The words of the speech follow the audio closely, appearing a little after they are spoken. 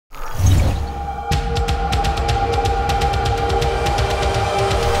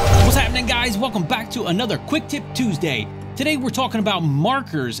welcome back to another Quick Tip Tuesday. Today we're talking about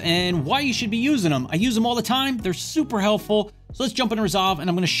markers and why you should be using them. I use them all the time, they're super helpful. So let's jump into Resolve and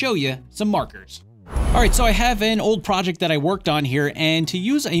I'm going to show you some markers. Alright, so I have an old project that I worked on here, and to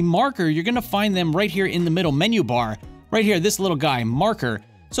use a marker, you're going to find them right here in the middle menu bar. Right here, this little guy, marker.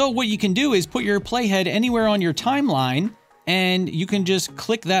 So what you can do is put your playhead anywhere on your timeline, and you can just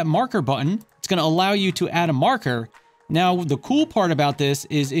click that marker button. It's going to allow you to add a marker. Now, the cool part about this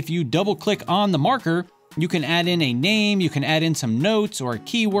is if you double click on the marker, you can add in a name, you can add in some notes or a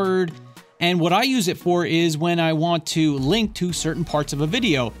keyword. And what I use it for is when I want to link to certain parts of a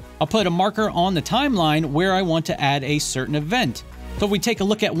video. I'll put a marker on the timeline where I want to add a certain event. So if we take a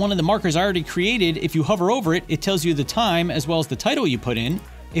look at one of the markers I already created, if you hover over it, it tells you the time as well as the title you put in.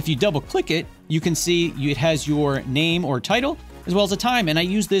 If you double click it, you can see it has your name or title as well as the time. And I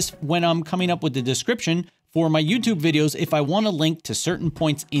use this when I'm coming up with the description for my YouTube videos if I want to link to certain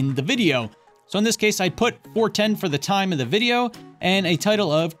points in the video. So in this case, I put 4:10 for the time of the video and a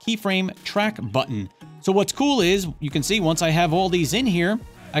title of keyframe track button. So what's cool is you can see once I have all these in here,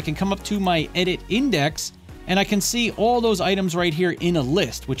 I can come up to my edit index and I can see all those items right here in a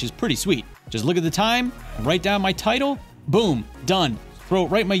list, which is pretty sweet. Just look at the time, write down my title, boom, done. Throw it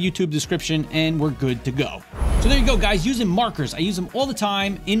right in my YouTube description and we're good to go. So there you go, guys, using markers. I use them all the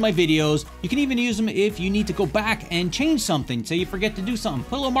time in my videos. You can even use them if you need to go back and change something. Say you forget to do something.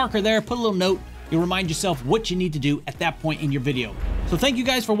 Put a little marker there, put a little note. You'll remind yourself what you need to do at that point in your video. So thank you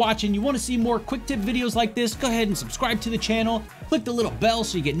guys for watching. You want to see more quick tip videos like this, go ahead and subscribe to the channel. Click the little bell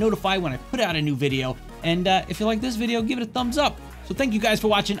so you get notified when I put out a new video. And if you like this video, give it a thumbs up. So thank you guys for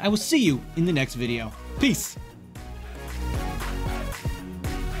watching. I will see you in the next video. Peace.